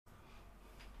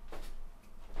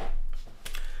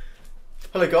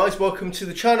Hello guys, welcome to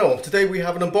the channel. Today we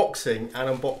have an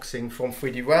unboxing from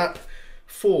 3D Wrap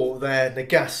for their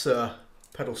NGASA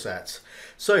pedal set.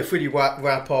 So 3D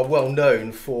Wrap are well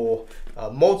known for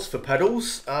mods for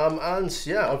pedals, and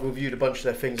yeah, I've reviewed a bunch of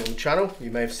their things on the channel.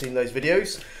 You may have seen those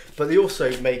videos, but they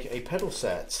also make a pedal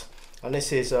set, and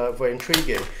this is very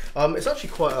intriguing. It's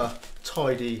actually quite a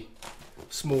tidy,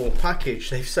 small package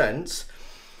they've sent.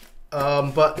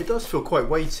 But it does feel quite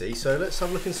weighty, so let's have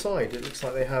a look inside. It looks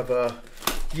like they have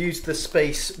used the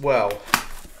space well.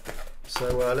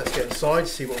 So let's get inside,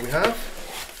 see what we have.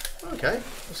 Okay,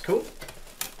 that's cool.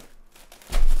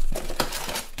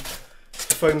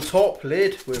 The foam top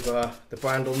lid with the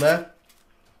brand on there.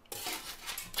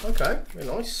 Okay, very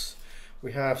nice.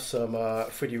 We have some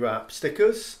 3D Wrap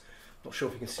stickers. Not sure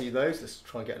if you can see those. Let's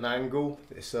try and get an angle.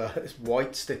 It's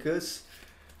white stickers.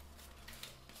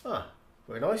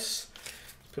 Very nice.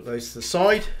 Put those to the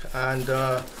side and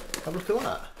have a look at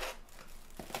that.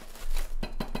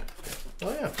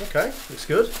 Oh yeah, okay, looks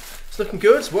good. It's looking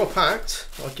good, it's well packed,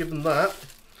 I'll give them that.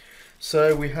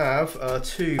 So we have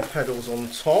two pedals on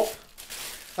top.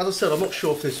 As I said, I'm not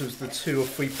sure if this was the 2 or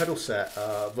 3 pedal set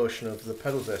version of the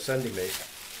pedals they're sending me.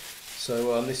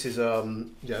 So this is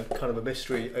yeah, kind of a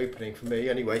mystery opening for me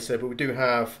anyway. So, but we do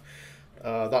have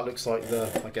that looks like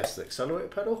I guess the accelerator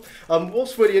pedal.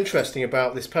 What's really interesting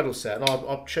about this pedal set, and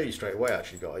I'll show you straight away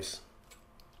actually guys,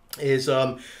 is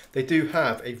they do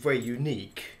have a very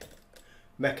unique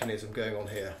mechanism going on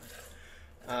here.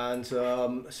 And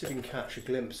let's see if we can catch a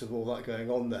glimpse of all that going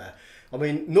on there. I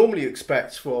mean, normally you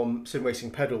expect from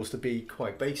Simracing pedals to be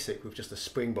quite basic with just a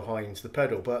spring behind the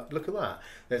pedal, but look at that.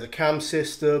 There's a cam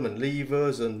system and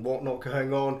levers and whatnot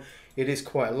going on. It is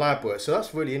quite elaborate, so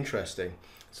that's really interesting.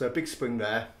 So a big spring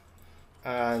there,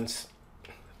 and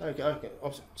okay, actually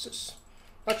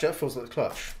that feels like the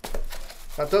clutch.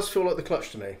 That does feel like the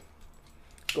clutch to me.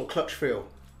 Got a clutch feel.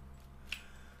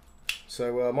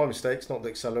 So my mistake, it's not the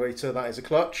accelerator, that is a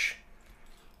clutch.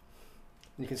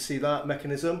 And you can see that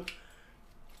mechanism.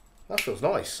 That feels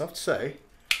nice, I have to say.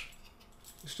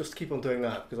 Let's just keep on doing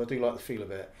that because I do like the feel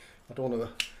of it. I don't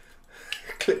want to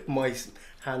clip my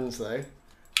hands though.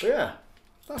 But yeah.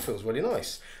 That feels really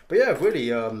nice. But yeah, really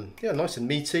yeah, nice and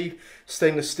meaty,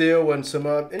 stainless steel, and some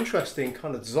interesting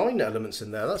kind of design elements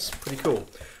in there. That's pretty cool.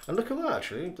 And look at that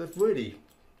actually, they've really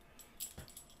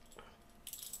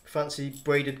fancy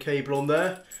braided cable on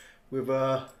there with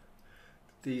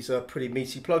these pretty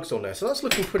meaty plugs on there. So that's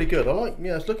looking pretty good. I like,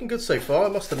 yeah, it's looking good so far, I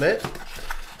must admit.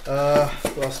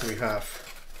 What else do we have?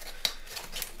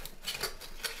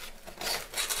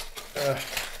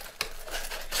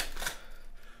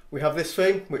 We have this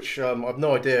thing, which I've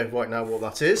no idea right now what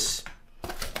that is.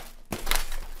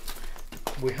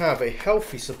 We have a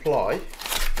healthy supply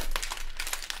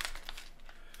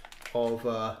of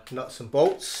nuts and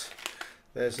bolts.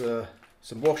 There's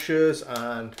some washers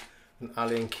and an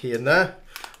Allen key in there.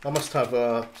 I must have,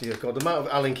 dear God, the amount of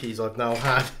Allen keys I've now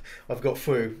had, I've got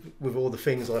through with all the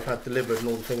things I've had delivered and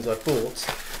all the things I've bought.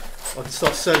 I can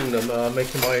start selling them,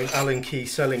 making my own Allen key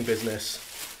selling business.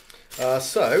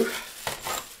 So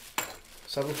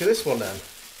let's have a look at this one then.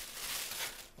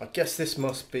 I guess this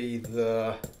must be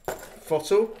the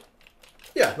throttle.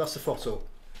 Yeah, that's the throttle.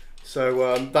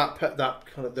 So that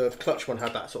kind of, the clutch one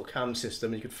had that sort of cam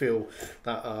system. You could feel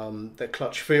that the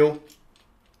clutch feel,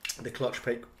 the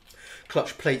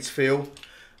clutch plates feel,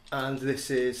 and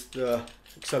this is the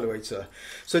accelerator.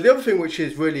 So the other thing which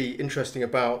is really interesting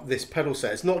about this pedal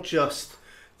set, it's not just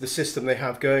the system they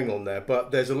have going on there, but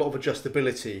there's a lot of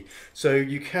adjustability. So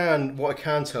you can, what I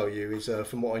can tell you is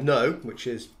from what I know, which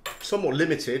is somewhat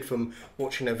limited from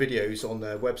watching their videos on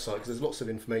their website, because there's lots of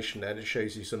information there that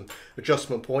shows you some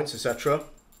adjustment points, etc.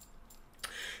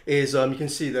 Is you can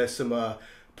see there's some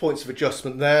points of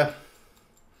adjustment there.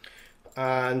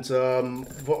 And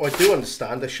what I do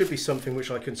understand, there should be something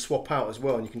which I can swap out as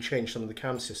well, and you can change some of the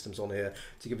cam systems on here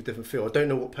to give a different feel. I don't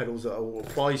know what pedals that all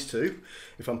applies to,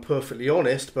 if I'm perfectly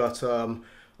honest, but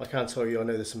I can tell you I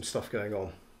know there's some stuff going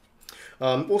on.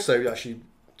 Also, actually,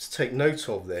 to take note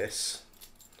of this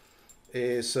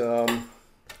is the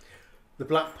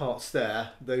black parts there,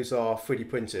 those are 3D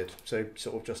printed, so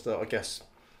sort of just, I guess,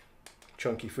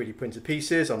 chunky 3D printed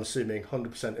pieces. I'm assuming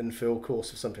 100% infill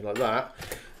course or something like that.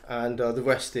 And the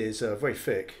rest is very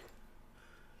thick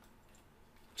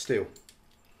steel,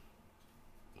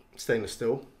 stainless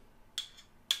steel.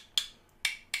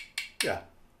 Yeah.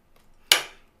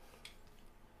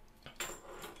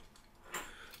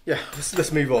 Yeah,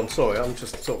 let's move on. Sorry, I'm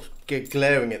just sort of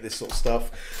glaring at this sort of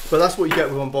stuff. But that's what you get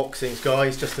with unboxings,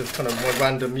 guys, just as kind of my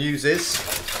random muses.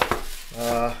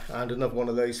 And another one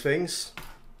of those things.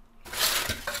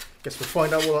 Guess we'll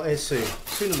find out what that is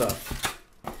soon enough.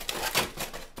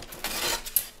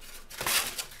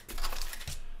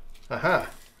 Aha.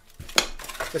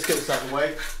 Let's get this out of the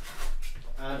way.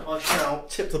 And I shall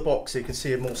tip the box so you can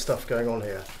see more stuff going on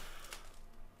here.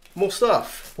 More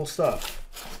stuff, more stuff.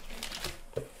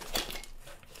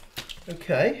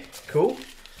 Okay, cool.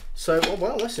 So, oh,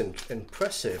 well, that's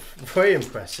impressive, very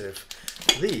impressive.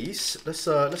 These, let's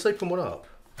open one up.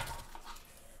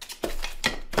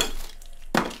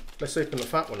 Let's open the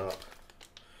fat one up.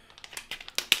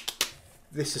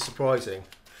 This is surprising.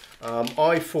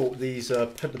 I thought these the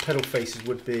pedal faces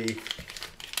would be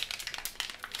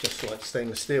just like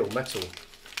stainless steel, metal,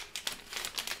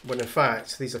 when in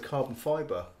fact these are carbon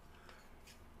fibre.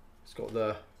 It's got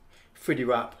the 3D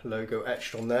Wrap logo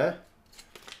etched on there.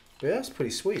 Yeah, it's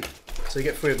pretty sweet. So you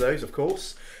get 3 of those, of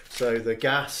course. So the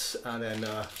gas and then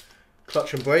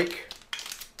clutch and brake.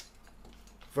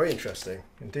 Very interesting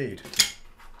indeed.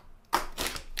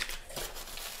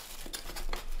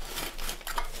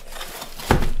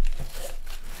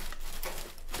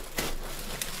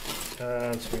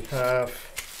 And we have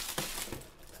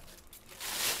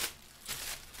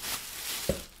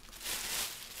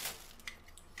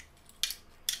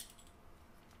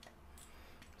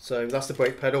so that's the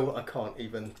brake pedal. I can't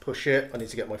even push it. I need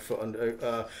to get my foot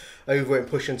over it and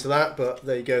push into that, but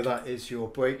there you go, that is your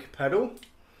brake pedal.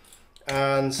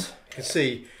 And you can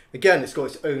see again it's got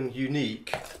its own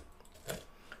unique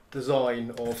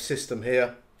design of system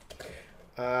here.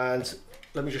 And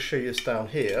let me just show you this down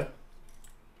here.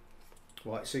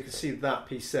 Right, so you can see that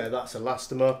piece there, that's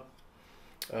elastomer,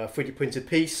 3D printed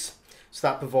piece, so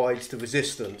that provides the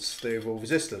resistance, the overall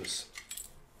resistance.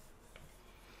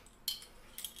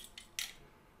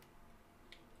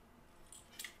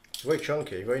 It's very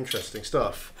chunky, very interesting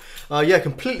stuff. Yeah,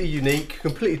 completely unique,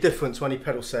 completely different to any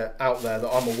pedal set out there that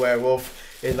I'm aware of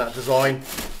in that design.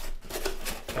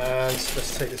 And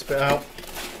let's take this bit out.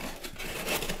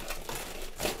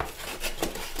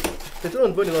 They've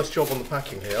done a really nice job on the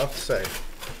packing here, I have to say.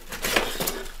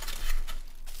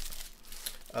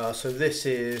 So this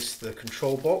is the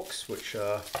control box, which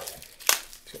has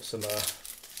got some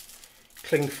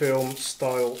cling film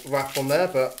style wrap on there,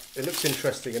 but it looks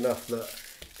interesting enough that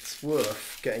it's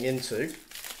worth getting into.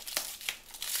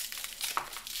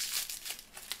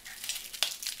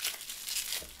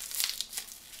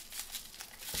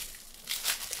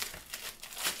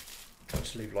 I'll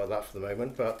just leave it like that for the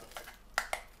moment, but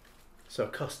so a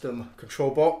custom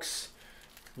control box,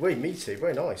 very meaty,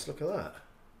 very nice, look at that.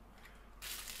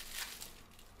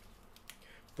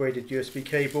 Braided USB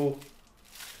cable,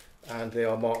 and they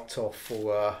are marked off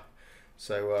for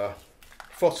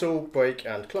throttle, brake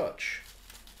and clutch.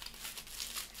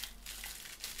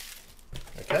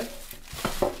 Okay.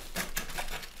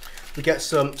 We get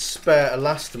some spare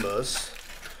elastomers.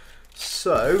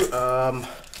 So,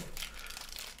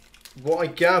 what I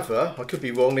gather, I could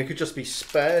be wrong, they could just be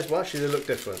spares. Well, actually they look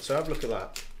different, so have a look at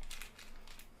that.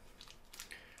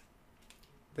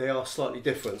 They are slightly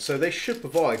different, so they should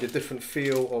provide a different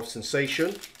feel of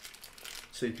sensation.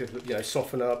 So you could, you know,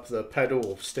 soften up the pedal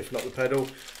or stiffen up the pedal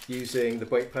using the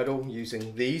brake pedal,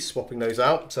 using these, swapping those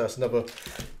out. So that's another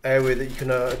area that you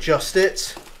can adjust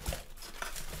it.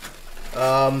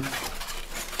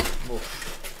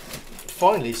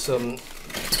 Finally, some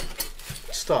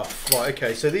stuff. Right,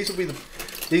 okay, so these will be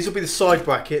the side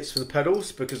brackets for the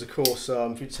pedals, because of course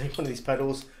if you take one of these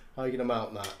pedals, how are you going to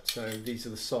mount that? So these are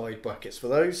the side brackets for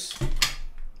those.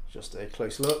 Just a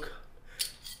close look.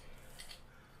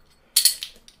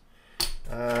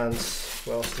 And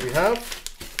what else do we have?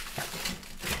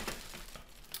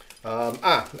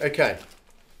 Okay.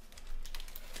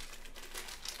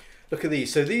 Look at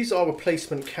these. So these are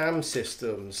replacement cam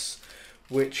systems,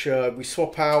 which we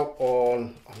swap out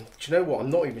on, do you know what, I'm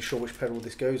not even sure which pedal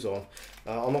this goes on.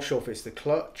 I'm not sure if it's the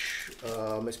clutch.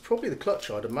 It's probably the clutch,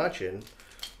 I'd imagine,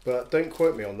 but don't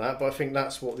quote me on that, but I think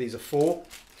that's what these are for.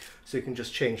 So you can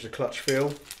just change the clutch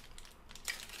feel.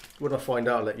 When I find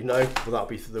out, I'll let you know. Well, that'll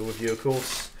be for the review, of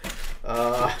course.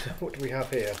 What do we have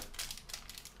here?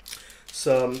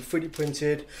 Some 3D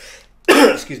printed,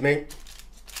 excuse me,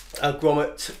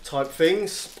 grommet type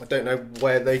things. I don't know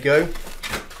where they go.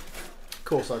 Of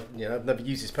course, I've never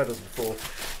used these pedals before.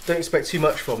 Don't expect too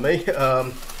much from me,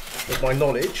 with my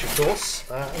knowledge, of course.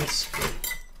 And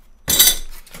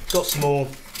got some more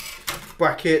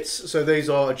brackets, so those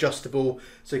are adjustable,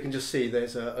 so you can just see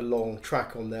there's a long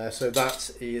track on there, so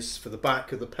that is for the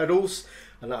back of the pedals,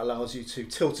 and that allows you to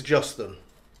tilt adjust them.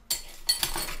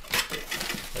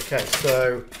 Okay,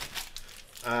 so,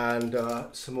 and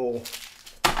some more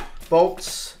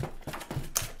bolts,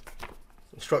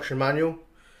 instruction manual,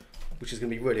 which is going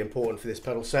to be really important for this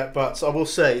pedal set. But I will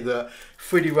say that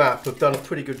 3D Wrap have done a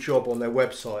pretty good job on their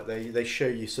website. They show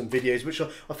you some videos, which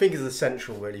I think is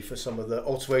essential really for some of the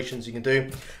alterations you can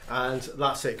do. And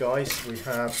that's it, guys. We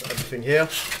have everything here.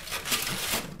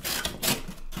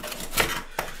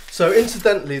 So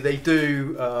incidentally, they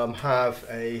do have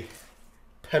a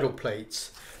pedal plate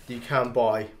that you can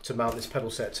buy to mount this pedal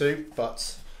set to,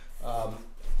 but I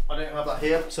don't have that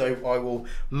here, so I will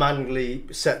manually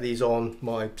set these on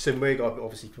my sim rig. I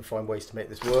obviously can find ways to make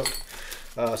this work.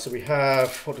 So we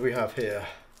have, what do we have here?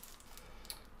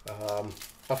 I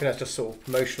think that's just sort of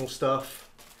promotional stuff,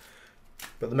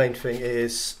 but the main thing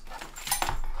is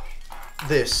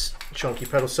this chunky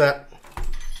pedal set.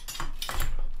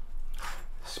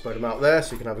 Spread them out there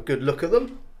so you can have a good look at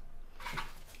them.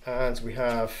 And we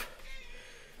have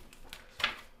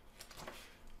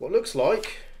what looks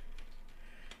like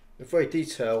a very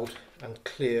detailed and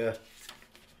clear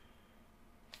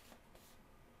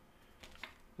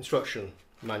instruction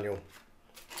manual.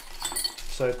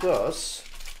 So it does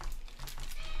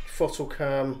throttle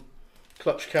cam,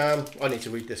 clutch cam. I need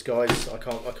to read this, guys. I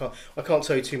can't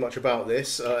tell you too much about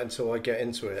this until I get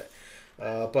into it.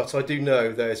 But I do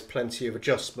know there's plenty of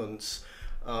adjustments,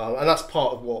 and that's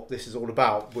part of what this is all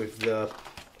about with the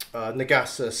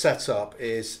NGASA setup.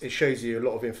 Is it shows you a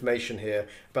lot of information here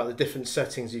about the different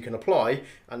settings you can apply,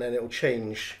 and then it will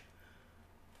change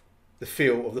the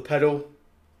feel of the pedal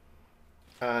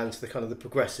and the kind of the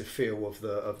progressive feel of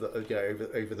the you know,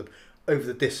 over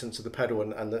the distance of the pedal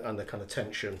and the kind of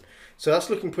tension. So that's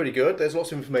looking pretty good. There's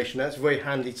lots of information there. It's very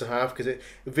handy to have because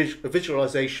a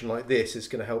visualization like this is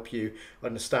going to help you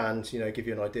understand, you know, give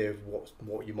you an idea of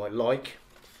what you might like.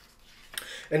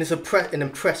 And it's an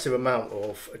impressive amount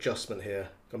of adjustment here.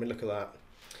 I mean, look at that.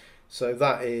 So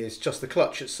that is just the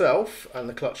clutch itself, and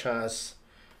the clutch has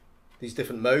these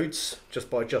different modes just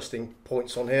by adjusting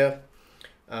points on here.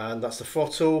 And that's the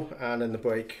throttle, and then the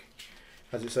brake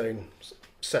has its own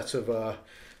set of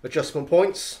adjustment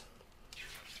points.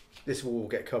 This will all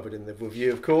get covered in the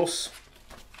review, of course,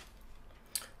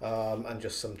 and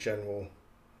just some general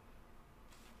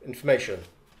information.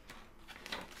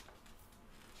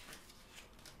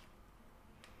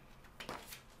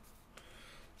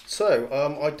 So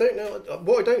I don't know.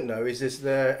 What I don't know is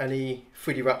there any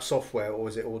 3D Wrap software, or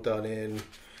is it all done in?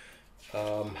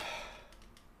 Yeah,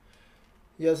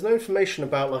 there's no information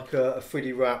about like a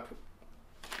 3D Wrap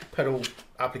pedal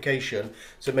application.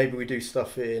 So maybe we do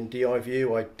stuff in DI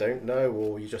view. I don't know,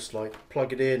 or you just like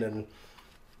plug it in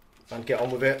and get on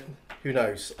with it. Who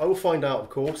knows? I will find out, of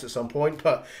course, at some point.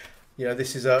 But you know,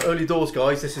 this is early doors,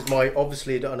 guys. This is my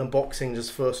obviously an unboxing,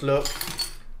 just first look.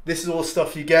 This is all the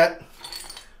stuff you get.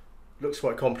 Looks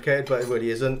quite complicated, but it really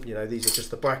isn't. You know, these are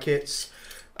just the brackets.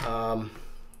 I'm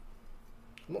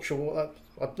not sure what that.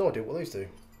 I've no idea what those do.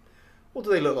 What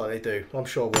do they look like they do? I'm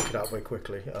sure I'll work it out very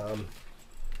quickly.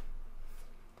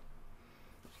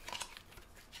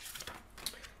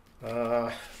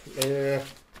 Yeah.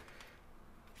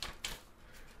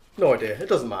 No idea. It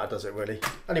doesn't matter, does it really?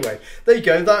 Anyway, there you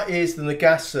go. That is the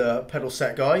NGASA pedal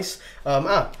set, guys.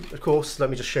 Of course,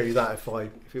 let me just show you that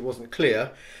if it wasn't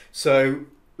clear. So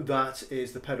that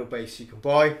is the pedal base you can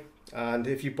buy, and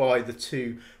if you buy the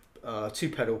two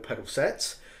pedal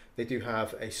sets, they do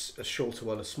have a shorter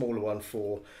one, a smaller one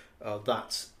for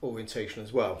that orientation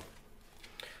as well.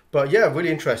 But yeah, really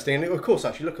interesting. And of course,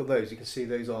 actually, look at those. You can see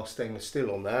those are stainless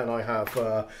steel on there, and I have,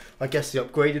 I guess, the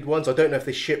upgraded ones. I don't know if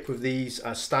they ship with these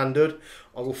as standard.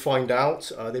 I will find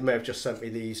out. They may have just sent me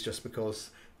these just because,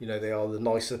 you know, they are the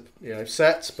nicer, you know,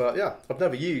 sets. But yeah, I've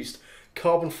never used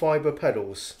carbon fiber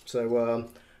pedals, so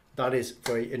that is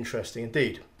very interesting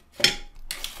indeed.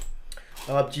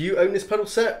 Do you own this pedal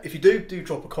set? If you do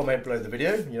drop a comment below the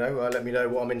video. You know, let me know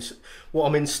what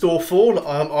I'm in store for.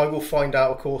 I will find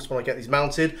out, of course, when I get these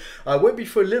mounted. It won't be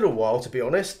for a little while, to be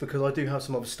honest, because I do have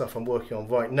some other stuff I'm working on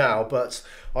right now. But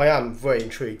I am very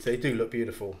intrigued. They do look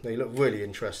beautiful. They look really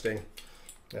interesting.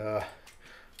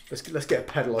 Let's get a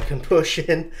pedal I can push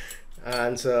in,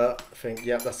 and I think,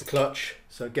 yeah, that's the clutch.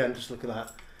 So again, just look at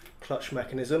that clutch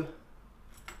mechanism.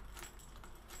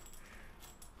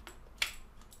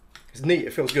 It's neat,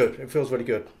 it feels good, it feels really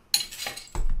good.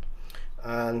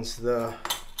 And the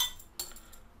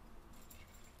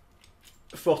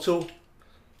throttle,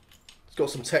 it's got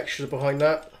some texture behind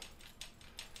that.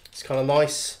 It's kind of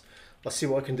nice. I'll see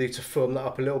what I can do to firm that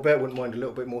up a little bit. Wouldn't mind a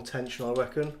little bit more tension, I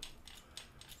reckon.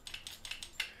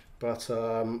 But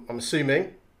I'm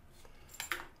assuming,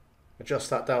 adjust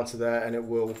that down to there and it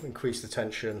will increase the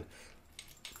tension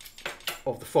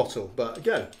of the throttle. But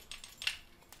again,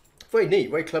 very neat,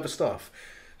 very clever stuff.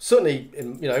 Certainly,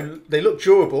 you know, they look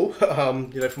durable.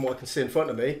 You know, from what I can see in front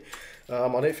of me, I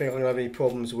don't think I'm going to have any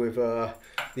problems with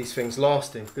these things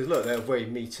lasting, because look, they're very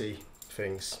meaty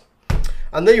things.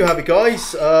 And there you have it,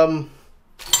 guys.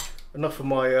 Enough of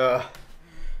my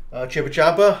jibber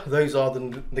jabber. Those are the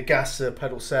NGASA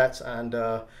pedal set, and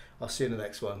I'll see you in the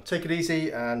next one. Take it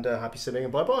easy, and happy simming,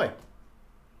 and bye bye.